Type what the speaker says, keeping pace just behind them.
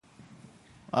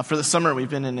For the summer, we've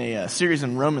been in a series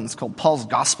in Romans called Paul's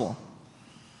Gospel.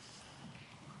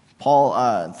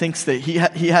 Paul thinks that he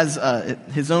has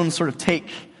his own sort of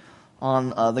take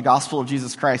on the gospel of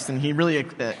Jesus Christ, and he really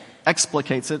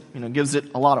explicates it, gives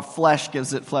it a lot of flesh,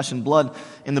 gives it flesh and blood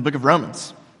in the book of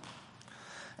Romans.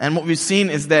 And what we've seen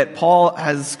is that Paul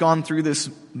has gone through this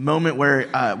moment where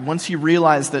once he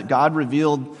realized that God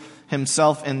revealed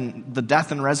himself in the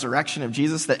death and resurrection of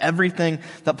Jesus, that everything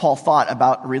that Paul thought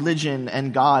about religion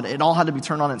and God, it all had to be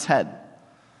turned on its head.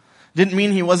 Didn't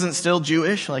mean he wasn't still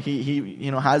Jewish, like he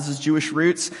has his Jewish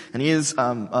roots, and he is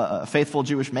a faithful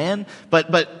Jewish man,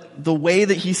 but the way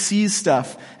that he sees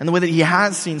stuff and the way that he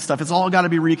has seen stuff, it's all got to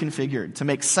be reconfigured to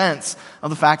make sense of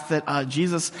the fact that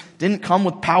Jesus didn't come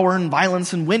with power and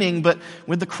violence and winning, but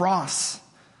with the cross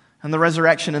and the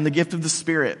resurrection and the gift of the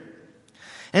Spirit.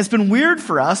 And it's been weird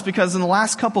for us because in the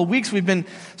last couple of weeks we've been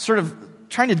sort of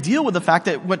trying to deal with the fact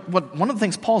that one of the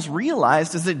things Paul's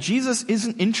realized is that Jesus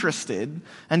isn't interested,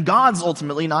 and God's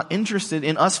ultimately not interested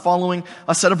in us following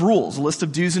a set of rules, a list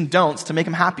of do's and don'ts to make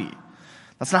him happy.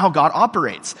 That's not how God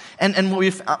operates. And what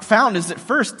we've found is that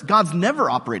first, God's never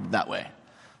operated that way.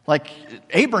 Like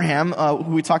Abraham,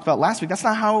 who we talked about last week, that's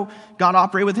not how God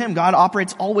operated with him. God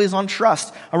operates always on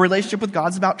trust. A relationship with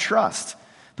God's about trust.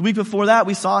 The week before that,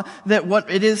 we saw that what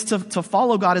it is to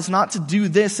follow God is not to do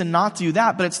this and not do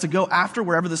that, but it's to go after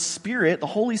wherever the Spirit, the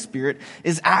Holy Spirit,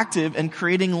 is active and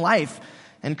creating life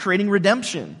and creating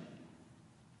redemption.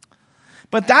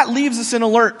 But that leaves us in a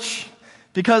lurch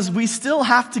because we still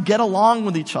have to get along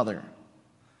with each other.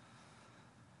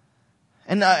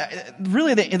 And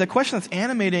really, the question that's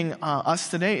animating us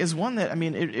today is one that,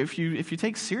 if you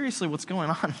take seriously what's going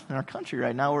on in our country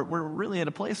right now, we're really at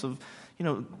a place of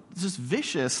just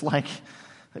vicious,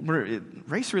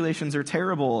 race relations are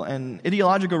terrible and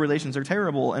ideological relations are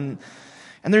terrible. And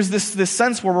there's this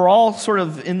sense where we're all sort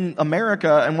of in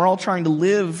America and we're all trying to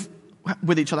live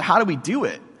with each other. How do we do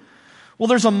it? Well,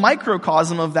 there's a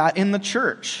microcosm of that in the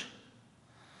church.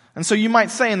 And so you might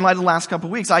say, in light of the last couple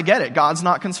of weeks, I get it. God's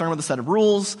not concerned with a set of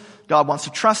rules. God wants to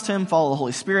trust him, follow the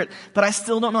Holy Spirit. But I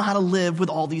still don't know how to live with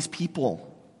all these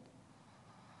people.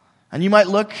 And you might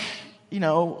look,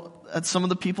 at some of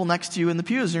the people next to you in the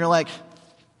pews, and you're like,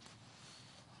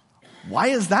 why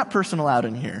is that person allowed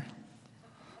in here?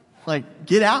 Like,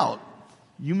 get out.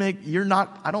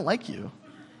 I don't like you.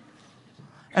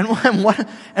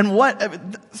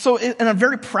 So in a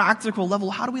very practical level,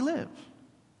 how do we live?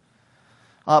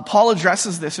 Paul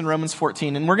addresses this in Romans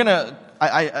 14, and we're gonna,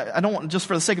 I don't want, just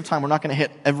for the sake of time, we're not gonna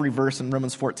hit every verse in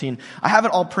Romans 14. I have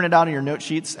it all printed out in your note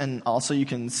sheets, and also you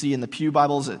can see in the Pew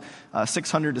Bibles,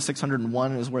 600 to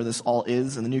 601 is where this all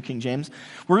is in the New King James.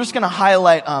 We're just gonna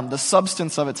highlight the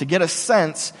substance of it to get a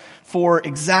sense for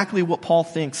exactly what Paul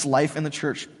thinks life in the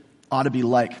church ought to be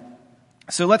like.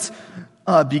 So let's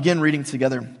begin reading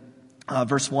together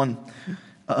verse 1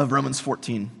 of Romans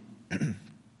 14.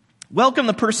 Welcome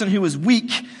the person who is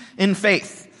weak in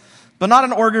faith, but not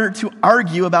in order to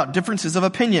argue about differences of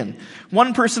opinion.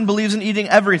 One person believes in eating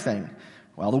everything,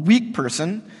 while the weak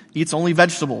person eats only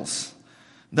vegetables.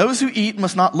 Those who eat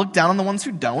must not look down on the ones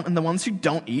who don't, and the ones who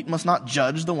don't eat must not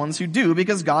judge the ones who do,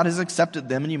 because God has accepted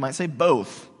them, and you might say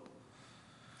both.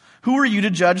 Who are you to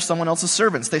judge someone else's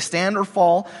servants? They stand or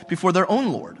fall before their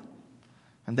own Lord.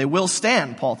 And they will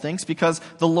stand, Paul thinks, because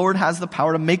the Lord has the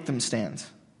power to make them stand.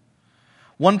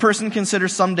 One person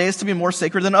considers some days to be more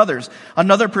sacred than others.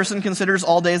 Another person considers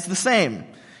all days the same.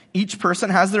 Each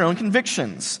person has their own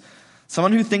convictions.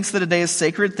 Someone who thinks that a day is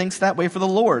sacred thinks that way for the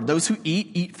Lord. Those who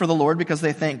eat for the Lord because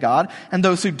they thank God. And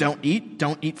those who don't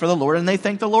eat for the Lord, and they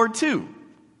thank the Lord too.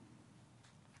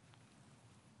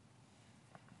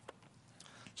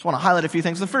 Just want to highlight a few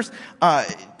things. The first,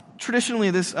 traditionally,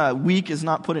 this week is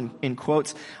not put in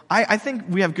quotes. I think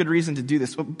we have good reason to do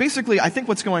this. But basically, I think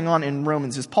what's going on in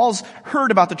Romans is Paul's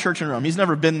heard about the church in Rome. He's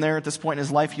never been there at this point in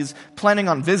his life. He's planning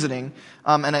on visiting,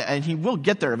 and he will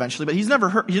get there eventually. But he's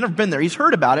never been there. He's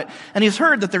heard about it, and he's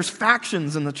heard that there's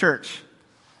factions in the church.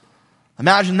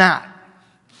 Imagine that.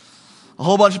 A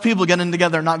whole bunch of people getting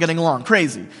together, not getting along.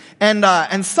 Crazy.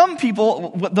 And some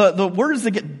people, the words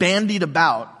that get bandied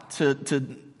about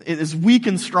is weak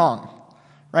and strong.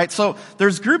 Right? So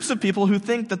there's groups of people who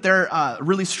think that they're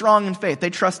really strong in faith. They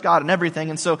trust God in everything,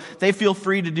 and so they feel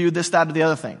free to do this, that, or the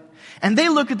other thing. And they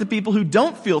look at the people who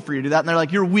don't feel free to do that, and they're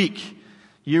like, you're weak.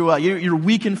 You're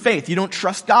weak in faith. You don't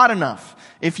trust God enough.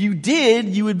 If you did,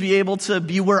 you would be able to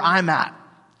be where I'm at.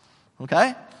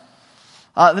 Okay?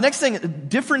 The next thing,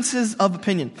 differences of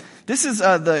opinion. This is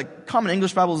the Common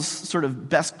English Bible's sort of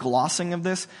best glossing of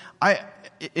this.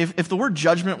 If the word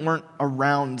judgment weren't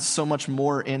around so much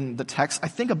more in the text, I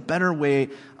think a better way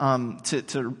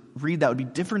to read that would be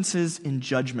differences in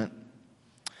judgment.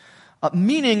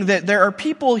 Meaning that there are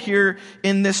people here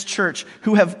in this church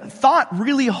who have thought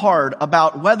really hard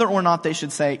about whether or not they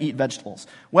should say eat vegetables,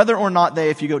 whether or not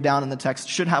they, if you go down in the text,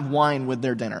 should have wine with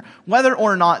their dinner, whether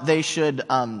or not they should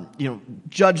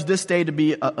judge this day to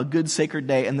be a good sacred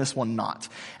day and this one not.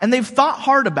 And they've thought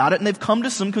hard about it and they've come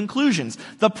to some conclusions.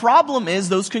 The problem is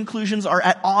those conclusions are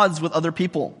at odds with other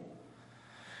people.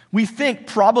 We think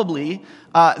probably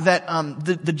that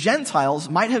the Gentiles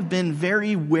might have been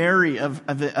very wary of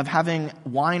having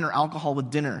wine or alcohol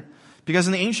with dinner. Because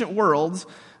in the ancient world,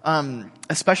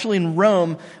 especially in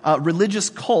Rome, religious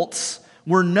cults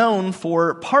were known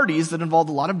for parties that involved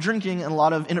a lot of drinking and a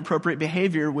lot of inappropriate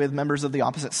behavior with members of the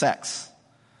opposite sex.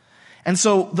 And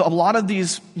so a lot of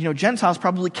these, Gentiles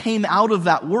probably came out of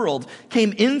that world,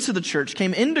 came into the church,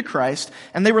 came into Christ,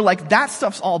 and they were like, that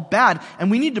stuff's all bad,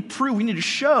 and we need to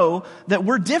show that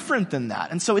we're different than that.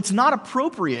 And so it's not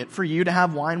appropriate for you to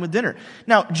have wine with dinner.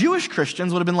 Now, Jewish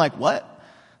Christians would have been like, what?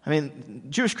 I mean,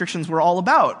 Jewish Christians were all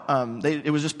about,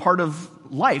 it was just part of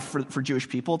life for Jewish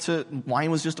people.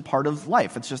 Wine was just a part of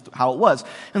life. It's just how it was.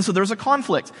 And so there's a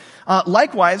conflict.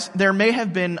 Likewise, there may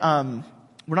have been,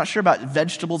 we're not sure about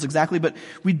vegetables exactly, but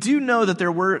we do know that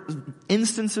there were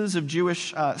instances of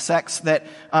Jewish sects that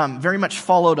very much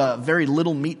followed a very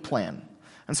little meat plan.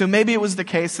 And so maybe it was the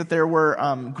case that there were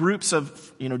groups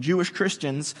of Jewish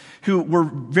Christians who were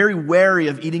very wary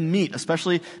of eating meat,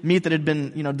 especially meat that had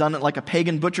been done at like a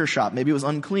pagan butcher shop. Maybe it was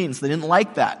unclean, so they didn't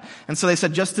like that. And so they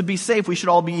said, just to be safe, we should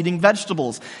all be eating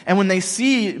vegetables. And when they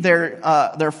see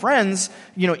their friends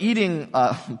eating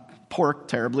pork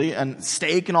terribly and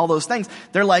steak and all those things,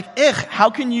 they're like, how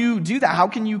can you do that? How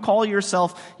can you call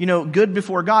yourself, good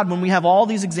before God when we have all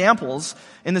these examples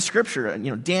in the scripture?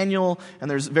 Daniel,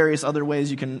 and there's various other ways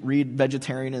you can read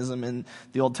vegetarianism in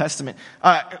the Old Testament.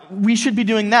 We should be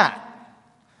doing that.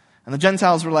 And the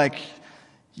Gentiles were like,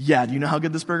 yeah, do you know how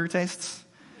good this burger tastes?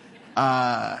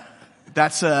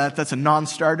 That's a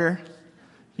non-starter.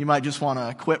 You might just want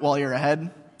to quit while you're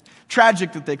ahead.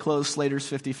 Tragic that they closed Slater's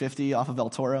 50/50 off of El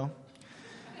Toro.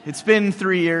 It's been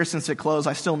 3 years since it closed.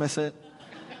 I still miss it.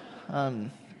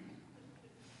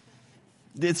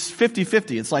 It's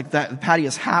 50/50. It's like that patty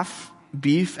is half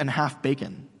beef and half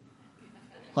bacon.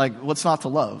 Like, what's not to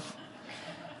love?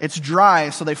 It's dry,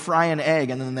 so they fry an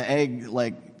egg, and then the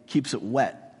egg, keeps it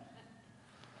wet.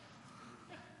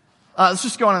 Let's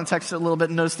just go on and text it a little bit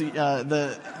and notice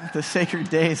the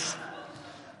sacred days.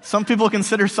 Some people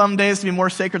consider some days to be more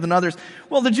sacred than others.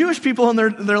 Well, the Jewish people,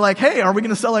 and they're like, hey, are we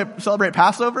going to celebrate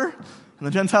Passover? And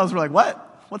the Gentiles were like,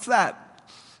 what? What's that?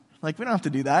 Like, we don't have to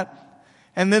do that.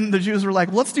 And then the Jews were like,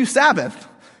 well, let's do Sabbath.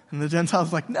 And the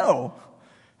Gentiles were like, no.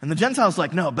 And the Gentiles were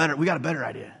like, no, better. We got a better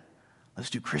idea. Let's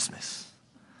do Christmas.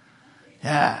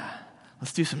 Yeah.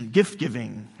 Let's do some gift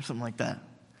giving or something like that.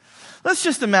 Let's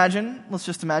just imagine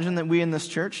that we in this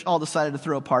church all decided to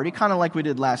throw a party, kind of like we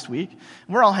did last week.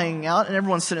 We're all hanging out, and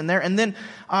everyone's sitting there, and then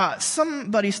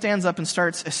somebody stands up and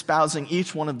starts espousing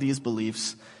each one of these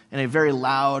beliefs in a very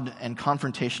loud and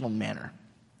confrontational manner.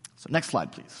 So next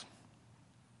slide, please.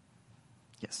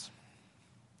 Yes.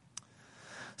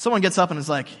 Someone gets up and is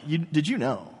like, did you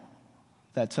know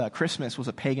that Christmas was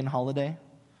a pagan holiday,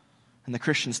 and the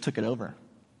Christians took it over?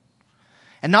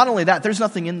 And not only that, there's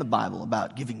nothing in the Bible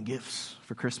about giving gifts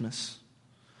for Christmas.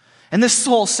 And this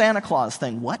whole Santa Claus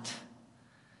thing, what?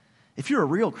 If you're a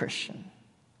real Christian,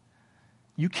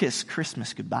 you kiss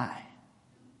Christmas goodbye.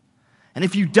 And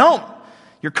if you don't,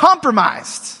 you're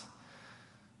compromised.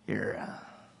 You're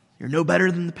no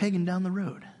better than the pagan down the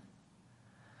road.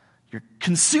 You're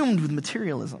consumed with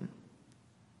materialism.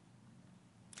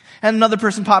 And another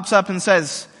person pops up and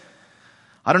says,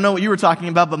 I don't know what you were talking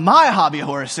about, but my hobby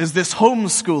horse is this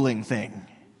homeschooling thing.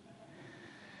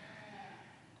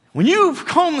 When you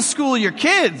homeschool your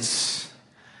kids,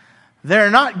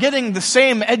 they're not getting the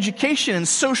same education and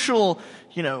social,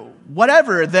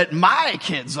 whatever that my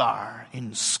kids are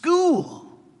in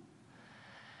school.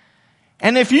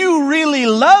 And if you really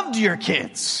loved your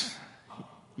kids,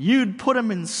 you'd put them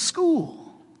in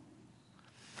school.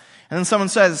 And then someone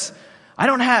says, I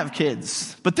don't have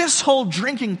kids, but this whole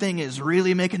drinking thing is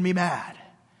really making me mad.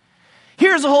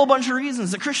 Here's a whole bunch of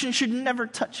reasons that Christians should never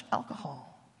touch alcohol.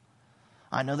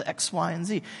 I know the X, Y, and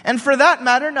Z. And for that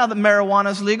matter, now that marijuana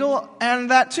is legal,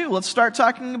 and that too, let's start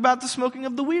talking about the smoking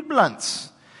of the weed blunts,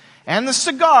 and the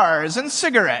cigars, and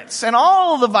cigarettes, and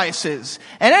all the vices,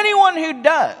 and anyone who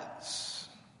does.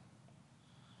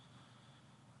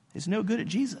 is no good at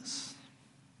Jesus.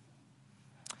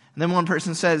 And then one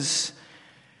person says,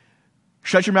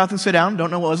 shut your mouth and sit down.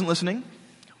 Don't know, wasn't listening.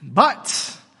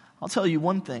 But I'll tell you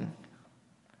one thing.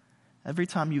 Every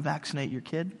time you vaccinate your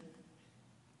kid,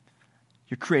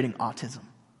 you're creating autism.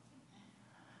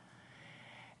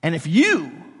 And if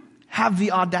you have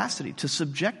the audacity to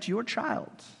subject your child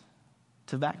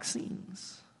to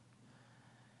vaccines,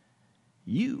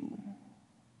 you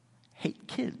hate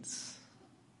kids.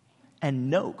 And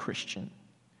no Christian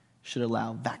should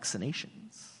allow vaccinations.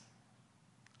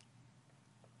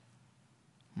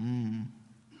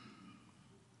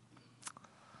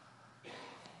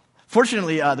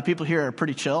 Fortunately, the people here are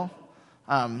pretty chill.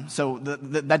 So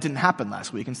that didn't happen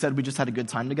last week. Instead, we just had a good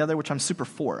time together, which I'm super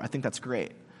for. I think that's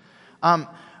great.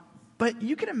 But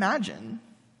you can imagine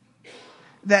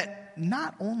that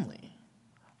not only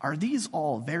are these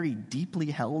all very deeply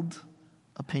held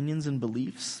opinions and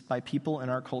beliefs by people in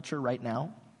our culture right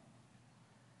now,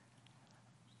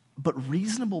 but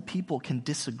reasonable people can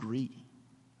disagree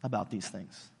about these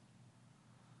things.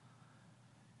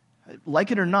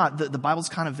 Like it or not, the Bible's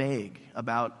kind of vague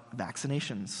about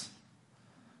vaccinations.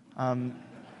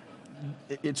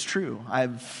 It's true.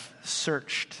 I've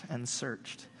searched and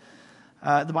searched.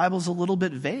 The Bible's a little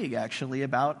bit vague, actually,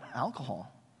 about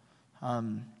alcohol.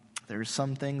 There's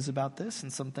some things about this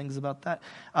and some things about that.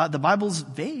 The Bible's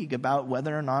vague about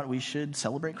whether or not we should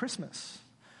celebrate Christmas.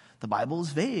 The Bible's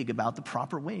vague about the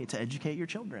proper way to educate your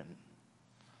children.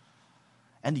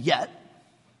 And yet,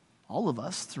 all of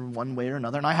us, through one way or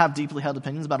another, and I have deeply held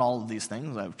opinions about all of these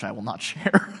things, which I will not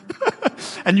share.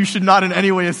 And you should not in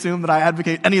any way assume that I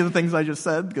advocate any of the things I just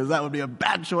said, because that would be a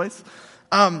bad choice.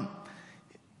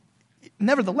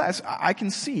 Nevertheless, I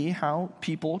can see how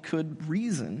people could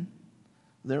reason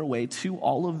their way to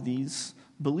all of these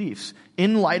beliefs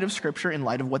in light of Scripture, in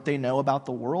light of what they know about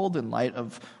the world, in light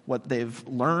of what they've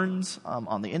learned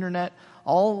on the internet.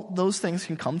 All those things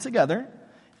can come together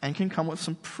and can come with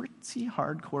some pretty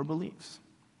hardcore beliefs.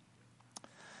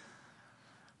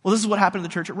 Well, this is what happened to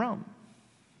the church at Rome.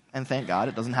 And thank God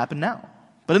it doesn't happen now.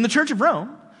 But in the church of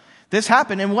Rome, this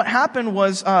happened. And what happened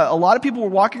was a lot of people were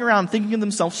walking around thinking of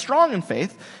themselves strong in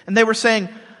faith. And they were saying,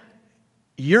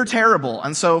 you're terrible.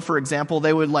 And so, for example,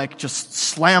 they would just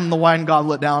slam the wine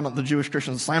goblet down, the Jewish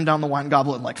Christians slam down the wine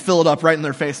goblet and fill it up right in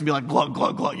their face and be like, glug,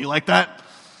 glug, glug. You like that?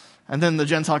 And then the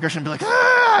Gentile Christian would be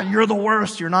like, you're the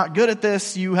worst. You're not good at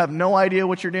this. You have no idea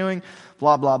what you're doing.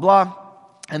 Blah, blah, blah.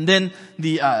 And then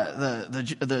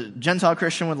the Gentile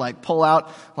Christian would pull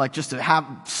out just a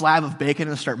slab of bacon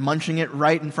and start munching it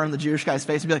right in front of the Jewish guy's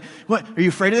face and be like, what, are you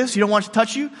afraid of this? You don't want it to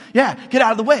touch you? Yeah, get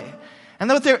out of the way.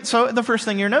 And so the first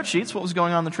thing in your note sheets, what was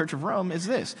going on in the Church of Rome is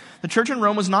this. The Church in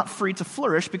Rome was not free to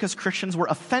flourish because Christians were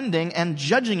offending and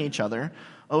judging each other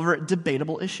over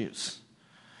debatable issues.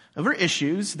 Over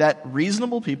issues that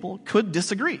reasonable people could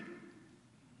disagree.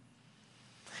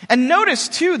 And notice,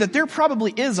 too, that there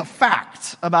probably is a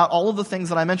fact about all of the things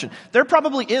that I mentioned. There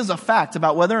probably is a fact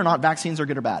about whether or not vaccines are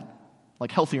good or bad.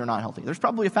 Healthy or not healthy. There's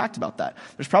probably a fact about that.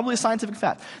 There's probably a scientific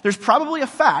fact. There's probably a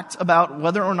fact about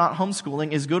whether or not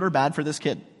homeschooling is good or bad for this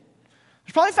kid.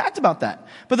 There's probably a fact about that.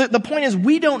 But the point is,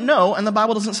 we don't know, and the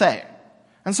Bible doesn't say.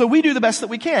 And so we do the best that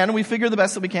we can, we figure the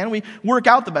best that we can, we work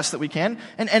out the best that we can,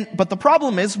 but the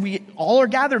problem is we all are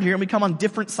gathered here and we come on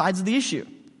different sides of the issue.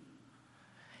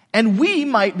 And we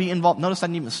might be involved. Notice I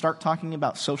didn't even start talking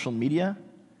about social media.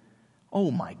 Oh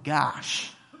my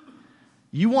gosh.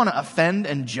 You want to offend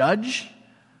and judge?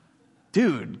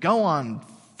 Dude, go on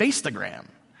Faceagram.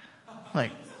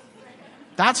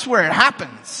 That's where it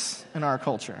happens in our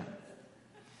culture.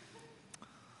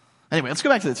 Anyway, let's go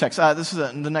back to the text. This is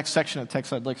the next section of the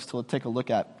text I'd like to take a look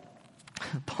at.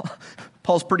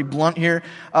 Paul's pretty blunt here.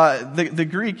 The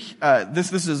Greek,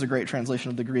 this is a great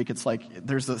translation of the Greek. It's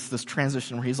there's this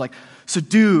transition where he's like, so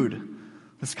dude,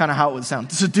 that's kind of how it would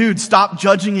sound. So dude, stop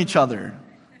judging each other.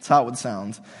 That's how it would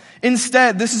sound.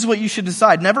 Instead, this is what you should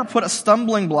decide. Never put a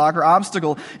stumbling block or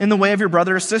obstacle in the way of your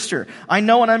brother or sister. I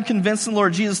know and I'm convinced in the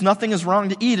Lord Jesus nothing is wrong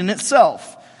to eat in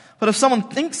itself. But if someone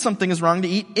thinks something is wrong to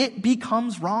eat, it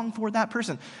becomes wrong for that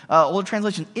person. Older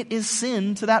translation, it is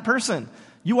sin to that person.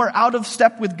 You are out of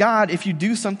step with God if you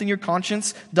do something your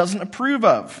conscience doesn't approve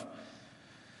of.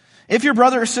 If your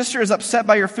brother or sister is upset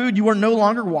by your food, you are no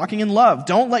longer walking in love.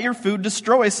 Don't let your food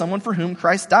destroy someone for whom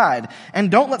Christ died.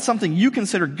 And don't let something you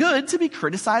consider good to be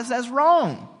criticized as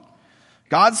wrong.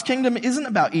 God's kingdom isn't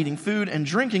about eating food and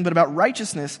drinking, but about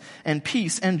righteousness and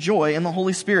peace and joy in the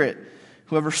Holy Spirit.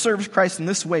 Whoever serves Christ in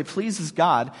this way pleases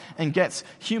God and gets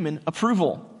human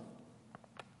approval.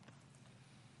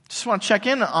 Just want to check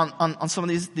in on some of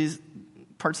these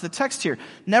parts of the text here.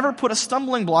 Never put a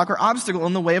stumbling block or obstacle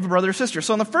in the way of a brother or sister.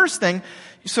 So in the first thing,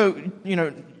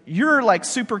 you're like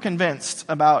super convinced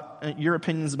about your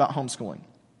opinions about homeschooling.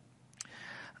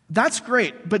 That's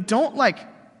great, but don't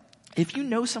if you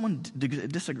know someone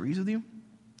disagrees with you,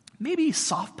 maybe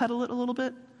soft pedal it a little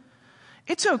bit.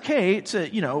 It's okay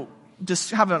to,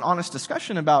 just have an honest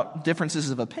discussion about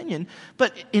differences of opinion,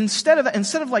 but instead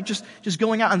of just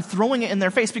going out and throwing it in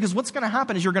their face, because what's going to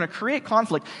happen is you're going to create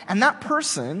conflict, and that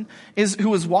person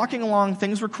who is walking along,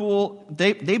 things were cool,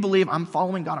 they believe, I'm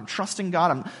following God, I'm trusting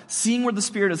God, I'm seeing where the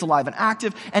Spirit is alive and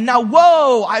active, and now,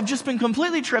 whoa, I've just been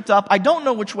completely tripped up, I don't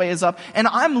know which way is up, and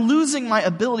I'm losing my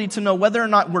ability to know whether or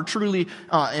not we're truly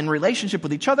in relationship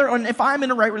with each other, and if I'm in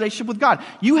a right relationship with God.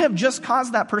 You have just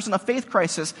caused that person a faith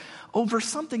crisis over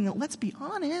something that, let's be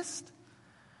honest,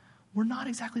 we're not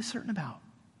exactly certain about.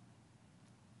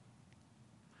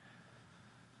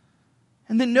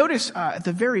 And then notice at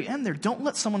the very end there, don't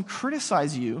let someone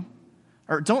criticize you,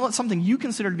 or don't let something you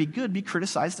consider to be good be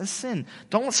criticized as sin.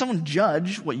 Don't let someone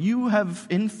judge what you have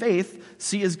in faith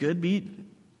see as good be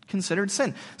considered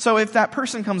sin. So if that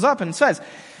person comes up and says,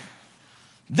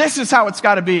 this is how it's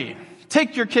got to be,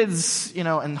 take your kids,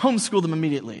 and homeschool them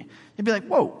immediately, you'd be like,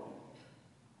 whoa.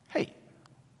 Hey,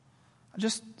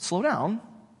 just slow down.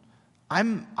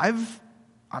 I'm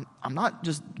not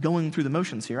just going through the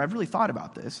motions here. I've really thought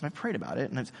about this, and I've prayed about it,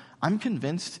 and I'm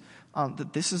convinced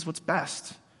that this is what's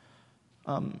best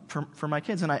for my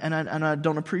kids, and I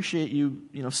don't appreciate you,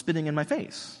 spitting in my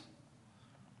face.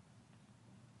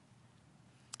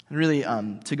 And really,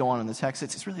 to go on in the text,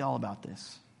 it's really all about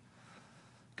this.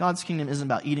 God's kingdom isn't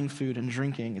about eating food and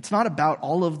drinking. It's not about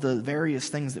all of the various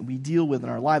things that we deal with in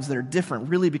our lives that are different,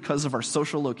 really because of our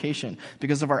social location,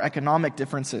 because of our economic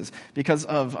differences, because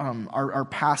of our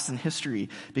past and history,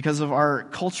 because of our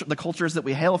culture, the cultures that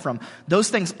we hail from. Those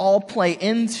things all play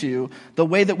into the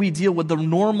way that we deal with the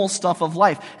normal stuff of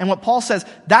life. And what Paul says,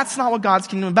 that's not what God's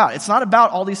kingdom is about. It's not about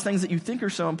all these things that you think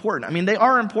are so important. I mean, they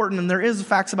are important, and there is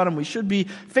facts about them. We should be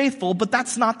faithful, but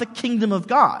that's not the kingdom of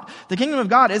God. The kingdom of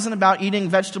God isn't about eating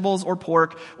vegetables or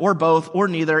pork or both or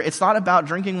neither. It's not about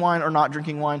drinking wine or not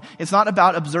drinking wine. It's not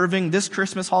about observing this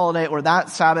Christmas holiday or that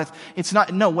Sabbath.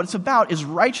 What it's about is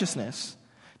righteousness,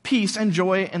 peace, and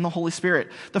joy in the Holy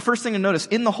Spirit. The first thing to notice,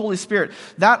 in the Holy Spirit,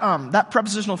 that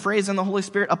prepositional phrase in the Holy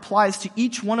Spirit applies to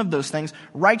each one of those things: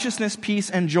 righteousness, peace,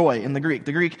 and joy in the Greek.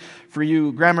 The Greek, for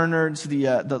you grammar nerds,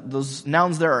 those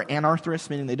nouns there are anarthrous,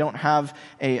 meaning they don't have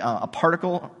a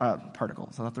particle. Particle,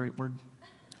 is that the right word?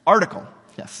 Article,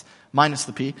 yes. Minus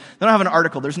the P. They don't have an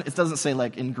article. It doesn't say,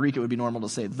 like in Greek it would be normal to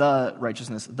say the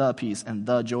righteousness, the peace, and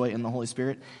the joy in the Holy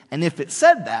Spirit. And if it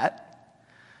said that,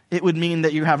 it would mean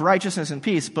that you have righteousness and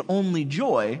peace, but only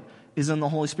joy is in the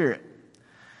Holy Spirit.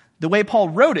 The way Paul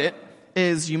wrote it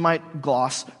is you might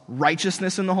gloss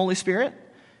righteousness in the Holy Spirit,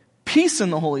 peace in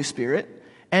the Holy Spirit,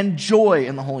 and joy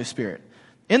in the Holy Spirit.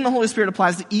 In the Holy Spirit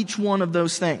applies to each one of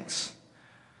those things.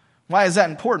 Why is that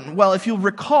important? Well, if you'll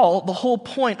recall, the whole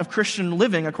point of Christian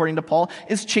living, according to Paul,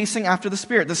 is chasing after the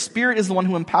Spirit. The Spirit is the one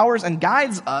who empowers and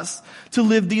guides us to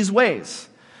live these ways.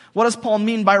 What does Paul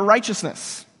mean by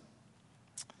righteousness?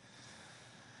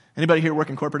 Anybody here work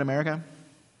in corporate America?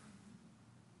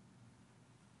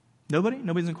 Nobody?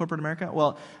 Nobody's in corporate America?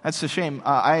 Well, that's a shame.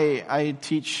 I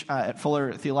teach at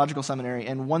Fuller Theological Seminary,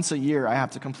 and once a year I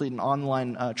have to complete an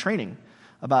online training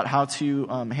about how to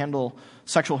handle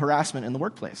sexual harassment in the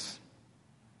workplace,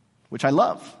 which I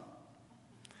love.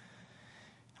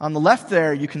 On the left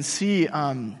there, you can see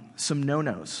some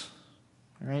no-nos.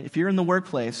 All right? If you're in the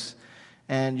workplace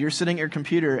and you're sitting at your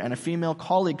computer and a female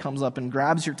colleague comes up and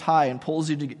grabs your tie and pulls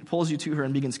you to her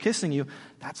and begins kissing you,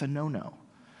 that's a no-no.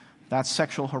 That's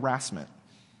sexual harassment.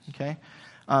 Okay?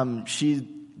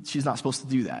 She's not supposed to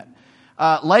do that.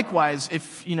 Likewise,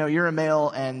 if you're a male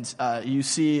and you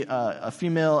see a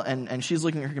female and she's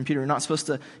looking at her computer, you're not supposed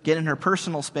to get in her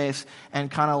personal space and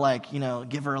kind of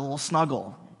give her a little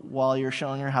snuggle while you're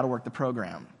showing her how to work the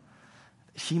program.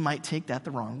 She might take that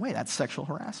the wrong way. That's sexual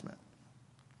harassment.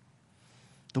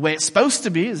 The way it's supposed to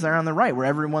be is there on the right, where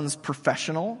everyone's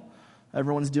professional,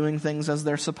 everyone's doing things as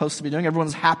they're supposed to be doing,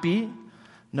 everyone's happy,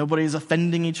 nobody's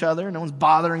offending each other, no one's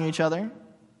bothering each other.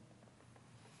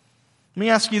 Let me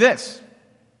ask you this.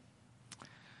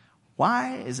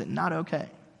 Why is it not okay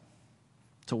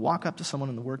to walk up to someone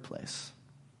in the workplace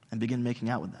and begin making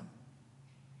out with them?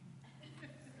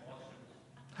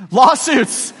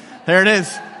 Lawsuits! There it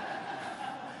is.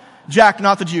 Jack,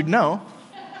 not that you'd know.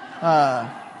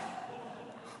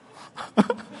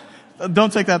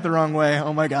 Don't take that the wrong way.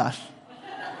 Oh my gosh.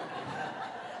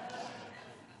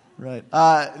 Right.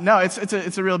 No,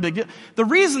 it's a real big deal. The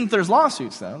reason there's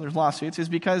lawsuits, is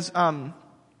because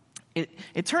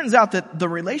It turns out that the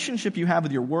relationship you have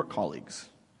with your work colleagues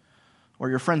or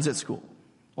your friends at school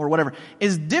or whatever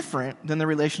is different than the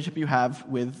relationship you have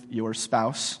with your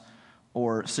spouse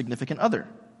or significant other,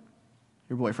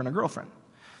 your boyfriend or girlfriend.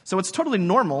 So it's totally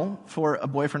normal for a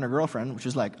boyfriend or girlfriend, which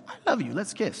is like, I love you,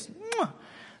 let's kiss. Mwah.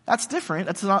 That's different.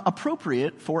 That's not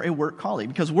appropriate for a work colleague,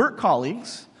 because work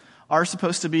colleagues are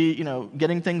supposed to be,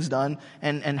 getting things done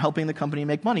and helping the company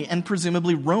make money. And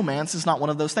presumably romance is not one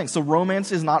of those things. So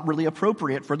romance is not really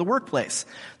appropriate for the workplace.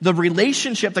 The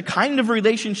relationship, the kind of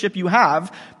relationship you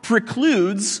have,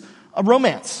 precludes a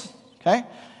romance. Okay?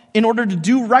 In order to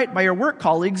do right by your work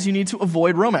colleagues, you need to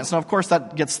avoid romance. Now, of course,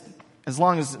 that gets, as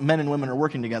long as men and women are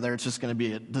working together, it's just going to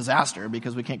be a disaster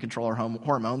because we can't control our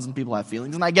hormones and people have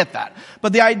feelings, and I get that.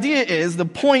 But the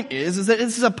point is that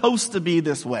it's supposed to be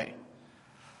this way.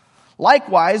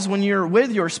 Likewise, when you're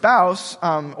with your spouse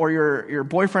or your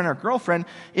boyfriend or girlfriend,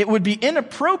 it would be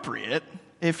inappropriate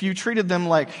if you treated them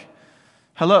like,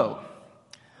 hello,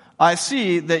 I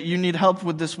see that you need help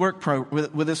with this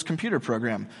with this computer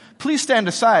program. Please stand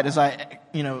aside as I,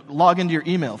 log into your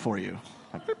email for you.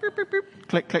 Like, beep, beep, beep, beep.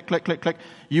 Click, click, click, click, click.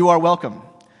 You are welcome.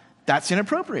 That's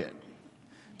inappropriate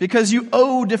because you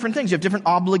owe different things. You have different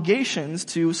obligations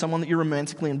to someone that you're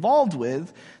romantically involved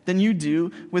with than you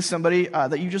do with somebody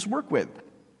that you just work with.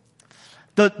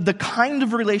 The kind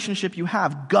of relationship you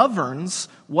have governs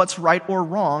what's right or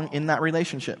wrong in that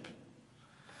relationship.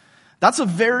 That's a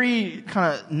very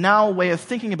kind of now way of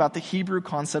thinking about the Hebrew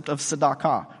concept of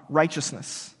tzedakah,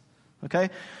 righteousness.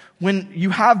 Okay? When you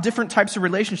have different types of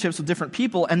relationships with different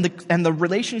people, and the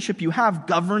relationship you have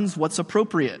governs what's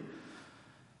appropriate.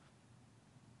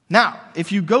 Now,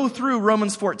 if you go through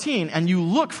Romans 14 and you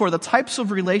look for the types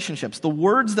of relationships, the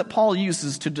words that Paul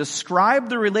uses to describe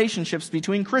the relationships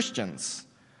between Christians,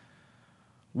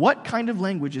 what kind of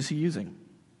language is he using?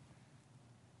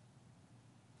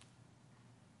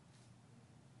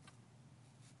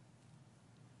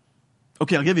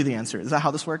 Okay, I'll give you the answer. Is that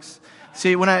how this works?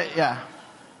 See, when I'm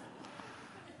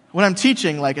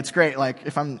teaching, it's great.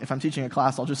 If I'm teaching a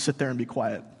class, I'll just sit there and be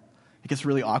quiet. It gets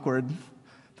really awkward.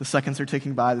 The seconds are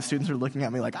ticking by. The students are looking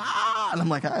at me like, and I'm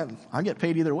like, I get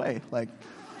paid either way.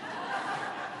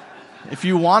 If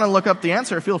you want to look up the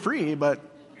answer, feel free. But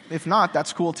if not,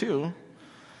 that's cool too.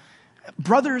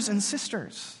 Brothers and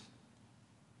sisters,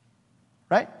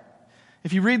 right?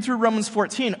 If you read through Romans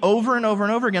 14, over and over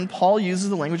and over again, Paul uses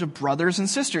the language of brothers and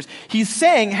sisters. He's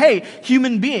saying, hey,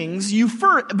 human beings,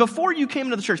 before you came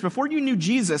into the church, before you knew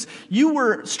Jesus, you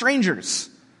were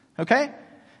strangers, okay?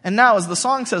 And now, as the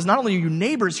song says, not only are you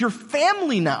neighbors, you're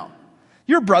family now.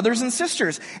 You're brothers and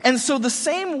sisters. And so the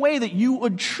same way that you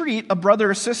would treat a brother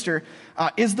or sister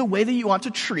is the way that you ought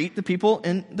to treat the people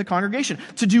in the congregation.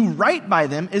 To do right by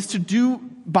them is to do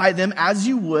by them as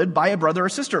you would by a brother or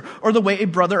sister, or the way a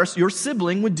brother or your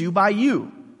sibling would do by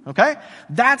you. Okay?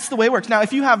 That's the way it works. Now,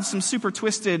 if you have some super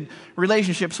twisted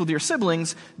relationships with your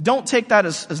siblings, don't take that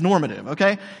as normative,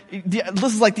 okay?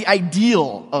 This is like the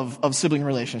ideal of sibling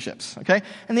relationships, okay?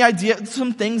 And the idea,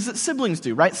 some things that siblings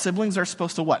do, right? Siblings are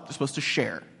supposed to what? They're supposed to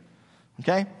share,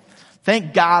 okay?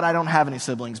 Thank God I don't have any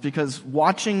siblings, because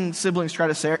watching siblings try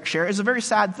to share is a very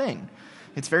sad thing.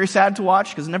 It's very sad to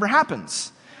watch because it never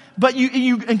happens. But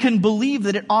you can believe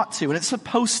that it ought to, and it's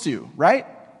supposed to, right?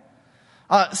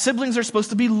 Siblings are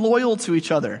supposed to be loyal to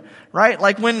each other, right?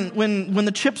 Like when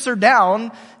the chips are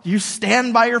down, you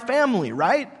stand by your family,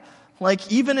 right?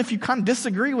 Like even if you kind of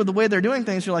disagree with the way they're doing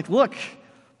things, you're like, look,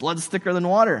 blood's thicker than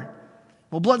water.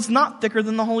 Well, blood's not thicker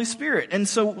than the Holy Spirit. And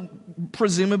so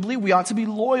presumably we ought to be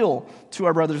loyal to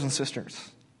our brothers and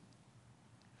sisters.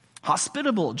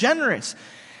 Hospitable, generous.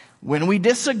 When we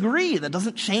disagree, that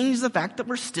doesn't change the fact that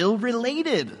we're still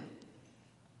related.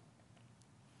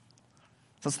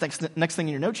 So that's the next thing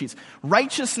in your note sheets.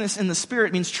 Righteousness in the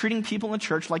Spirit means treating people in the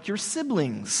church like your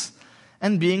siblings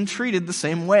and being treated the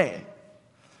same way.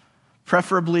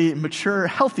 Preferably mature,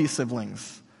 healthy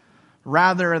siblings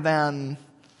rather than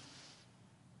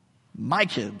my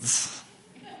kids.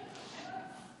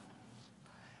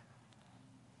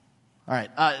 All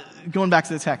right, going back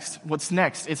to the text. What's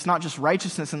next? It's not just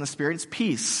righteousness in the Spirit, it's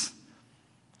peace.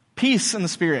 Peace in the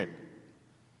Spirit.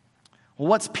 Well,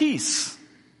 what's peace?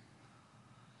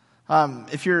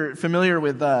 If you're familiar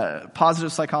with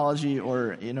positive psychology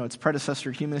or its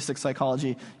predecessor, humanistic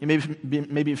psychology, you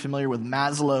may be familiar with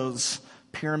Maslow's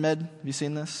pyramid. Have you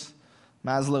seen this?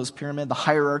 Maslow's pyramid, the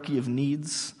hierarchy of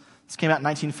needs. This came out in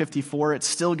 1954. It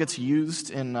still gets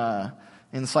used in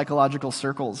psychological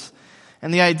circles.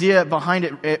 And the idea behind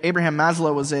it, Abraham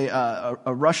Maslow was a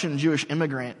Russian Jewish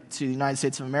immigrant to the United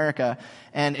States of America.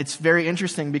 And it's very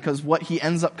interesting because what he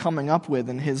ends up coming up with,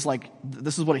 and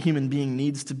this is what a human being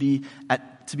needs to be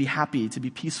happy, to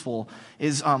be peaceful,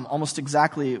 is almost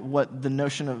exactly what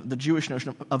the Jewish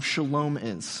notion of shalom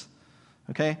is.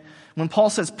 Okay? When Paul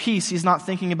says peace, he's not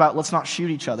thinking about let's not shoot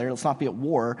each other, let's not be at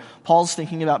war. Paul's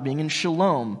thinking about being in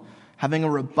shalom, having a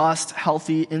robust,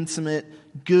 healthy, intimate,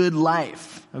 good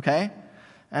life. Okay?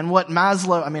 And what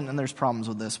Maslow, and there's problems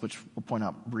with this, which we'll point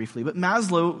out briefly, but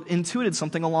Maslow intuited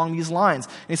something along these lines.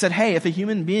 And he said, hey, if a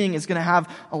human being is going to have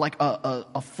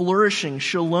a flourishing,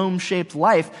 shalom-shaped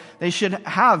life, they should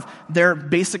have their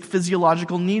basic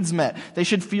physiological needs met. They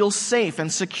should feel safe and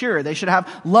secure. They should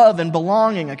have love and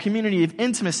belonging, a community of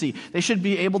intimacy. They should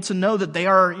be able to know that they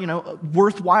are,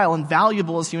 worthwhile and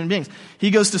valuable as human beings.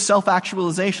 He goes to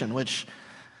self-actualization, which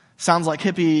sounds like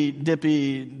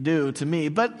hippy-dippy-do to me,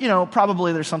 but,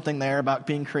 probably there's something there about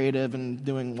being creative and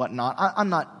doing whatnot. I'm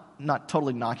not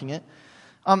totally knocking it.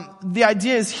 The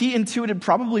idea is he intuited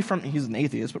he's an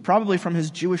atheist, but probably from his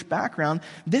Jewish background,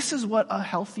 this is what a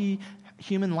healthy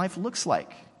human life looks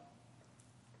like.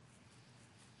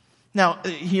 Now,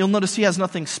 you'll notice he has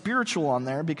nothing spiritual on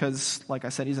there because, like I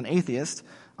said, he's an atheist.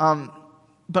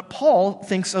 But Paul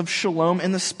thinks of shalom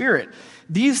in the Spirit.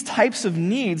 These types of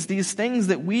needs, these things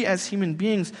that we as human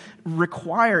beings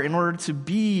require in order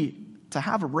to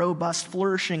have a robust,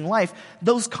 flourishing life,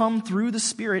 those come through the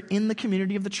Spirit in the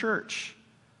community of the church.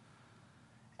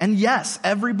 And yes,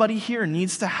 everybody here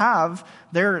needs to have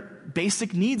their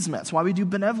basic needs met. That's why we do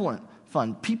benevolent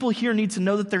fund. People here need to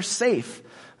know that they're safe,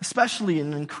 especially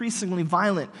in an increasingly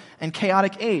violent and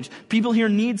chaotic age. People here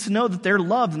need to know that they're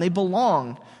loved and they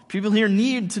belong. People here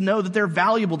need to know that they're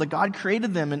valuable, that God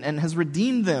created them and has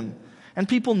redeemed them. And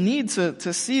people need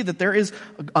to see that there is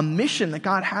a mission that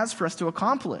God has for us to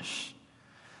accomplish.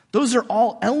 Those are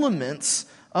all elements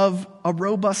of a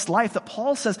robust life that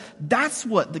Paul says that's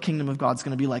what the kingdom of God's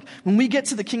going to be like. When we get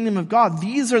to the kingdom of God,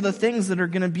 these are the things that are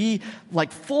going to be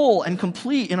like full and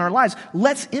complete in our lives.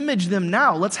 Let's image them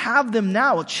now. Let's have them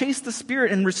now. Let's chase the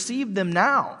Spirit and receive them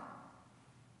now.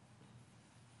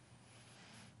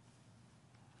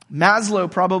 Maslow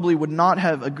probably would not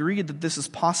have agreed that this is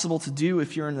possible to do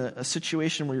if you're in a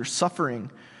situation where you're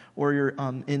suffering or you're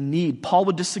in need. Paul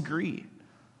would disagree.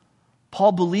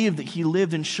 Paul believed that he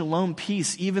lived in shalom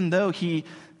peace even though he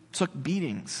took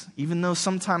beatings, even though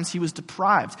sometimes he was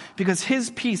deprived, because his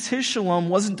peace, his shalom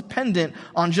wasn't dependent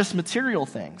on just material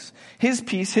things. His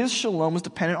peace, his shalom was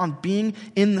dependent on being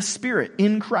in the Spirit,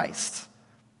 in Christ.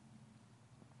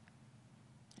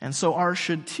 And so ours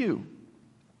should too.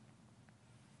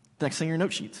 The next thing in your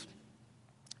note sheets.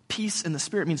 Peace in the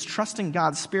Spirit means trusting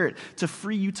God's Spirit to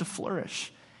free you to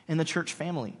flourish in the church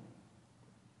family.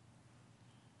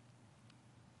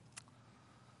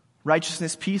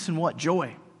 Righteousness, peace, and what?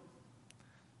 Joy.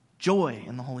 Joy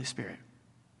in the Holy Spirit.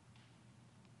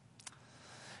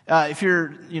 If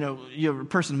you're a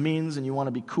person of means and you want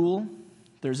to be cool,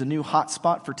 there's a new hot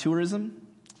spot for tourism.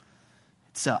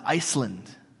 It's Iceland.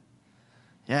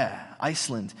 Yeah,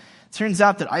 Iceland. It turns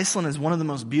out that Iceland is one of the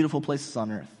most beautiful places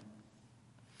on earth.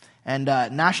 And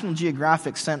National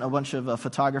Geographic sent a bunch of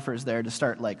photographers there to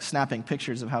start snapping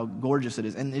pictures of how gorgeous it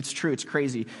is. And it's true, it's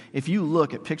crazy. If you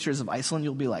look at pictures of Iceland,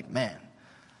 you'll be like, man,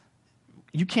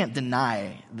 you can't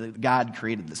deny that God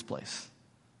created this place.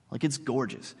 It's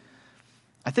gorgeous.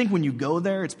 I think when you go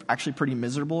there, it's actually pretty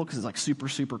miserable because it's super,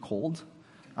 super cold.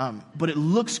 But it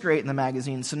looks great in the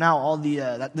magazine. So now all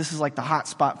this is the hot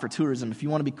spot for tourism. If you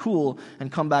want to be cool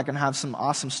and come back and have some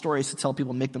awesome stories to tell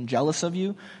people, make them jealous of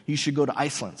you, you should go to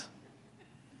Iceland.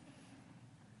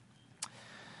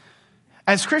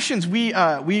 As Christians, we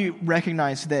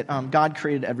recognize that God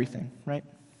created everything, right?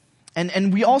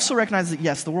 And we also recognize that,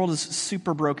 yes, the world is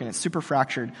super broken, it's super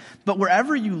fractured. But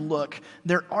wherever you look,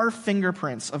 there are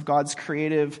fingerprints of God's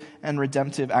creative and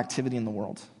redemptive activity in the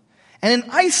world. And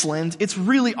in Iceland, it's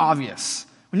really obvious.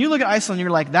 When you look at Iceland, you're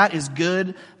like, that is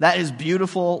good, that is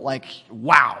beautiful,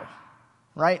 wow,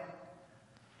 right?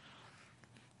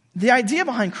 The idea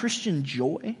behind Christian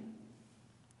joy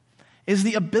is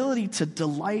the ability to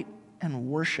delight and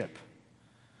worship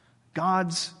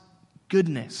God's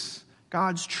goodness,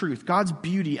 God's truth, God's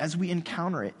beauty as we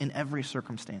encounter it in every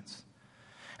circumstance.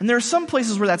 And there are some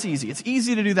places where that's easy. It's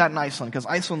easy to do that in Iceland because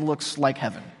Iceland looks like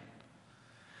heaven.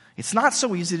 It's not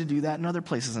so easy to do that in other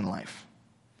places in life.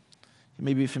 You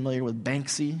may be familiar with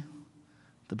Banksy,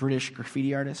 the British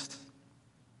graffiti artist.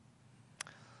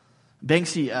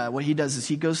 Banksy, what he does is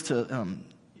he goes to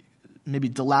maybe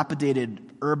dilapidated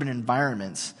urban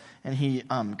environments, And he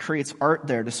creates art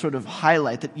there to sort of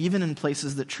highlight that even in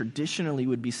places that traditionally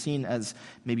would be seen as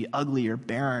maybe ugly or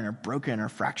barren or broken or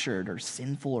fractured or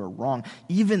sinful or wrong,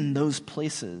 even those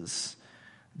places,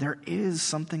 there is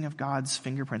something of God's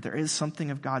fingerprint. There is something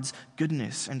of God's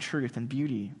goodness and truth and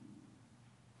beauty.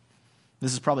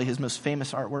 This is probably his most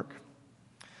famous artwork.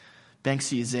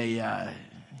 Banksy is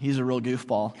he's a real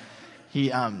goofball.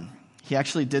 He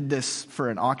actually did this for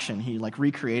an auction. He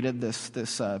recreated this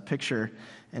picture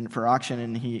for auction,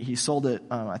 and he sold it,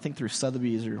 I think through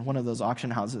Sotheby's or one of those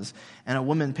auction houses. And a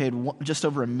woman paid just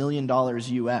over $1 million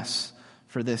US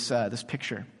for this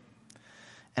picture.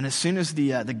 And as soon as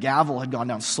the gavel had gone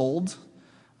down, sold,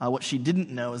 what she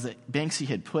didn't know is that Banksy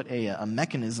had put a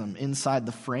mechanism inside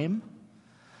the frame.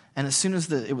 And as soon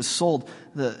as it was sold,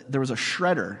 there was a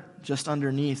shredder just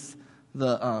underneath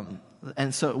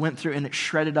and so it went through and it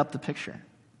shredded up the picture.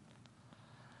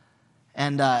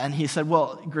 And he said,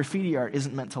 well, graffiti art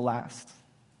isn't meant to last.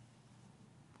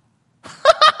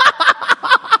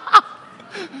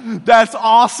 That's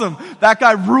awesome. That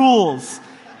guy rules.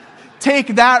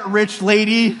 Take that, rich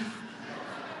lady.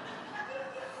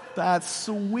 That's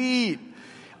sweet.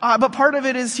 But part of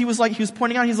it is he was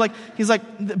pointing out, he's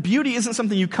like, beauty isn't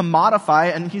something you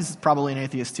commodify, and he's probably an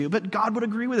atheist too, but God would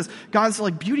agree with this. God's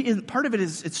like, beauty, part of it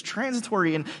is, it's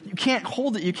transitory, and you can't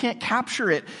hold it, you can't capture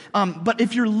it. But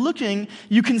if you're looking,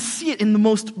 you can see it in the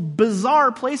most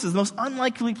bizarre places, the most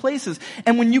unlikely places.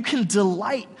 And when you can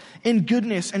delight in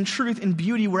goodness and truth and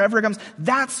beauty wherever it comes,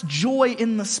 that's joy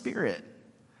in the Spirit.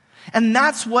 And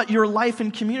that's what your life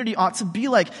and community ought to be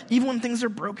like. Even when things are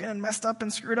broken and messed up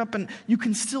and screwed up, and you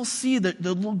can still see the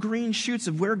little green shoots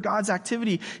of where God's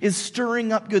activity is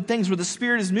stirring up good things, where the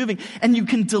Spirit is moving, and you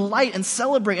can delight and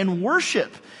celebrate and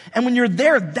worship. And when you're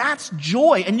there, that's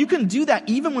joy. And you can do that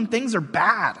even when things are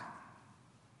bad.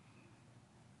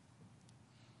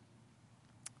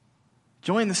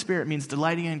 Joy in the Spirit means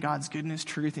delighting in God's goodness,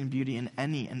 truth, and beauty in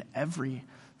any and every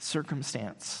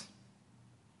circumstance.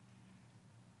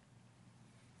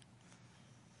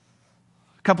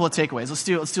 A couple of takeaways. Let's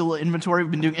do a little inventory.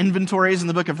 We've been doing inventories in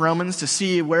the book of Romans to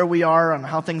see where we are and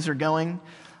how things are going.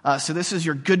 So this is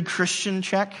your good Christian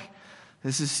check.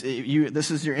 This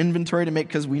is your inventory to make,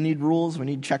 because we need rules, we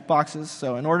need check boxes.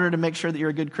 So in order to make sure that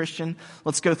you're a good Christian,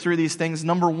 let's go through these things.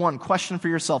 Number one, question for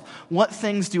yourself: what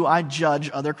things do I judge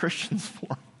other Christians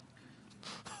for?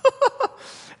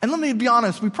 And let me be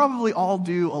honest, we probably all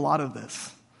do a lot of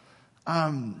this.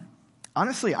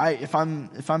 Honestly, if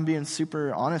I'm being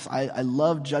super honest, I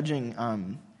love judging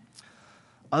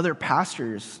other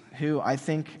pastors who I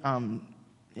think,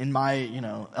 in my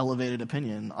elevated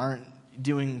opinion, aren't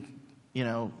doing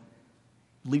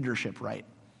leadership right.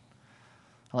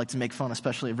 I like to make fun,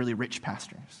 especially of really rich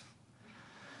pastors.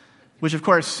 Which, of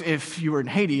course, if you were in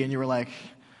Haiti and you were like,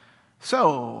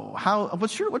 "So,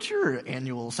 what's your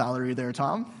annual salary there,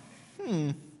 Tom?"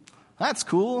 That's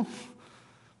cool.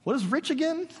 What is rich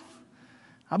again?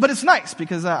 But it's nice,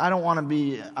 because I don't want to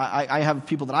be, I have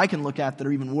people that I can look at that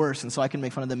are even worse, and so I can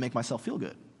make fun of them, make myself feel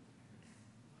good.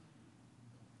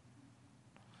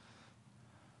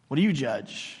 What do you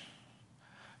judge?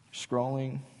 You're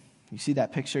scrolling, you see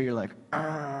that picture, you're like,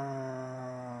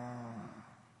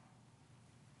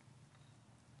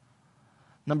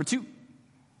 Number two,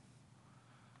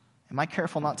 am I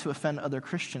careful not to offend other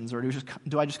Christians, or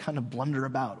do I just kind of blunder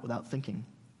about without thinking?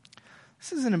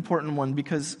 This is an important one,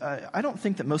 because I don't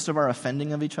think that most of our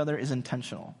offending of each other is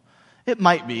intentional. It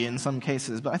might be in some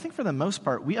cases, but I think for the most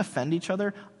part, we offend each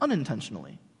other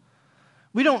unintentionally.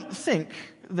 We don't think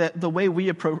that the way we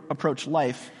approach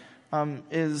life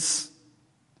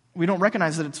we don't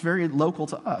recognize that it's very local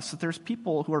to us, that there's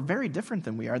people who are very different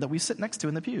than we are, that we sit next to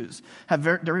in the pews, have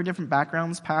very, very different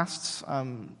backgrounds, pasts,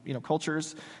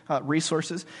 cultures,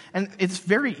 resources. And it's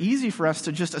very easy for us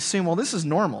to just assume, well, this is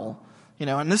normal,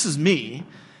 and this is me,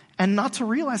 and not to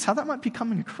realize how that might be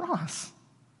coming across.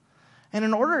 And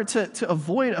in order to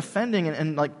avoid offending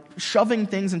and like shoving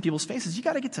things in people's faces, you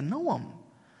got to get to know them.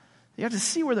 You have to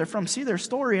see where they're from, see their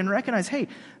story, and recognize, hey,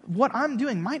 what I'm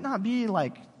doing might not be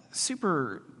like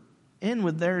super in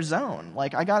with their zone.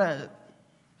 Like, I got to,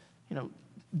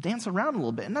 dance around a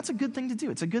little bit. And that's a good thing to do.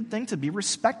 It's a good thing to be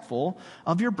respectful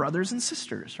of your brothers and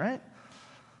sisters, right?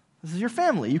 This is your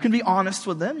family. You can be honest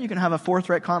with them. You can have a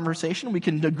forthright conversation. We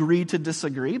can agree to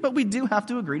disagree, but we do have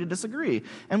to agree to disagree.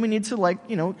 And we need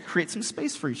to, create some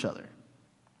space for each other.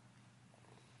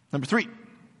 Number 3,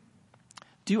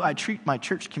 do I treat my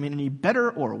church community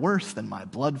better or worse than my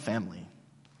blood family?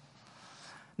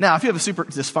 Now, if you have a super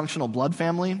dysfunctional blood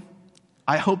family,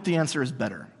 I hope the answer is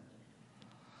better.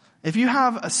 If you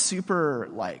have a super,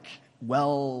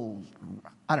 whatever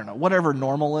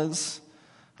normal is,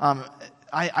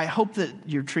 I hope that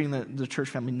you're treating the church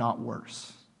family not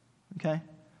worse, okay?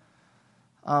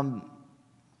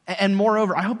 And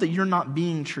moreover, I hope that you're not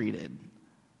being treated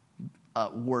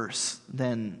worse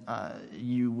than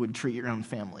you would treat your own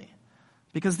family.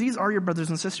 Because these are your brothers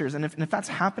and sisters, and if that's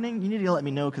happening, you need to let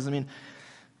me know, because,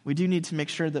 we do need to make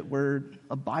sure that we're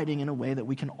abiding in a way that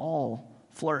we can all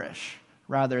flourish,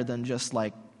 rather than just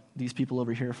like these people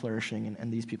over here flourishing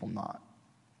and these people not.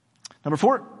 Number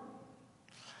 4,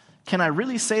 can I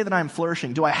really say that I'm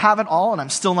flourishing? Do I have it all and I'm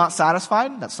still not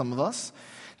satisfied? That's some of us.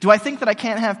 Do I think that I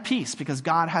can't have peace because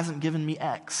God hasn't given me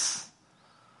X?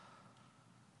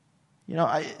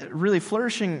 Really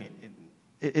flourishing,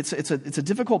 it's a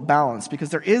difficult balance, because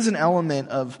there is an element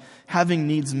of having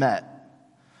needs met.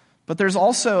 But there's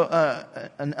also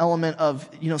an element of,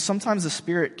 sometimes the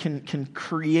Spirit can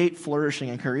create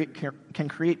flourishing and can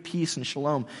create peace and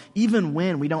shalom, even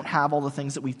when we don't have all the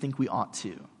things that we think we ought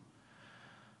to.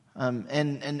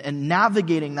 And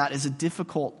navigating that is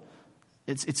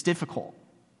it's difficult.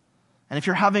 And if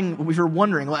you're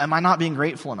wondering, well, am I not being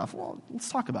grateful enough? Well, let's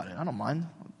talk about it. I don't mind.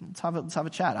 Let's have a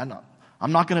chat.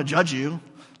 I'm not going to judge you.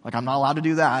 Like, I'm not allowed to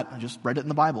do that. I just read it in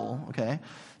the Bible, okay?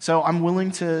 So I'm willing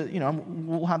to,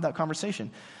 we'll have that conversation.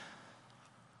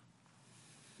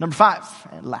 Number 5,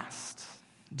 and last,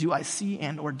 do I see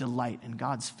and or delight in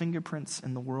God's fingerprints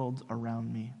in the world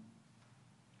around me?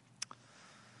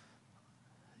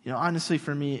 Honestly,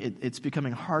 for me, it's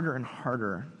becoming harder and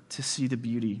harder to see the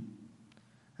beauty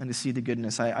and to see the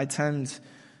goodness. I tend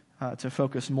to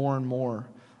focus more and more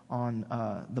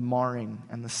on the marring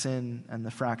and the sin and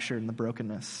the fracture and the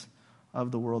brokenness of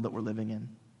the world that we're living in.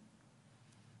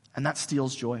 And that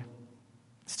steals joy.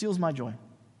 It steals my joy.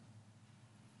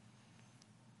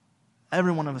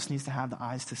 Every one of us needs to have the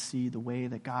eyes to see the way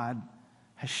that God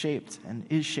has shaped and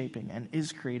is shaping and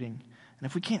is creating. And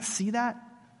if we can't see that,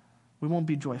 we won't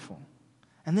be joyful.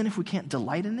 And then if we can't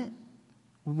delight in it,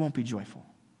 we won't be joyful.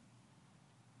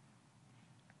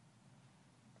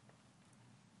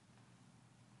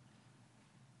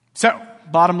 So,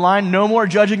 bottom line, no more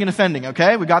judging and offending,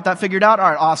 okay? We got that figured out?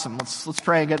 All right, awesome. Let's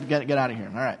pray and get out of here.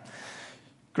 All right.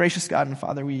 Gracious God and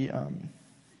Father, we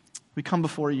come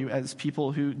before you as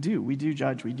people who we do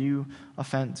judge, we do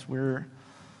offend. We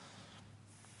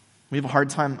have a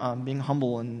hard time being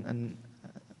humble and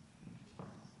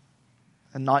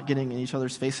not getting in each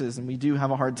other's faces, and we do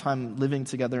have a hard time living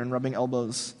together and rubbing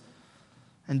elbows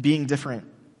and being different.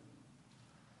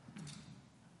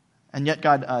 And yet,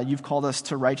 God, you've called us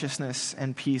to righteousness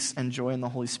and peace and joy in the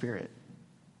Holy Spirit.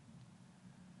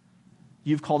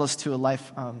 You've called us to a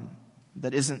life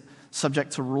that isn't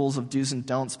subject to rules of do's and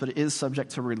don'ts, but it is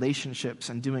subject to relationships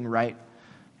and doing right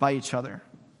by each other.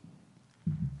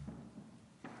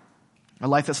 A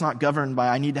life that's not governed by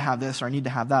I need to have this or I need to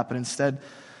have that, but instead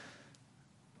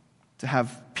to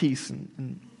have peace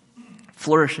and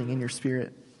flourishing in your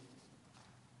spirit.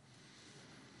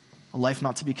 A life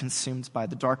not to be consumed by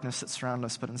the darkness that surrounds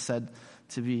us, but instead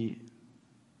to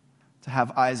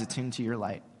have eyes attuned to your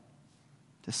light,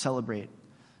 to celebrate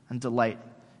and delight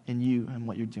in you and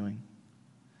what you're doing.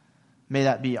 May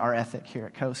that be our ethic here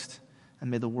at Coast,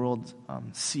 and may the world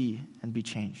see and be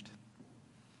changed.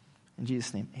 In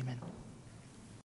Jesus' name, amen.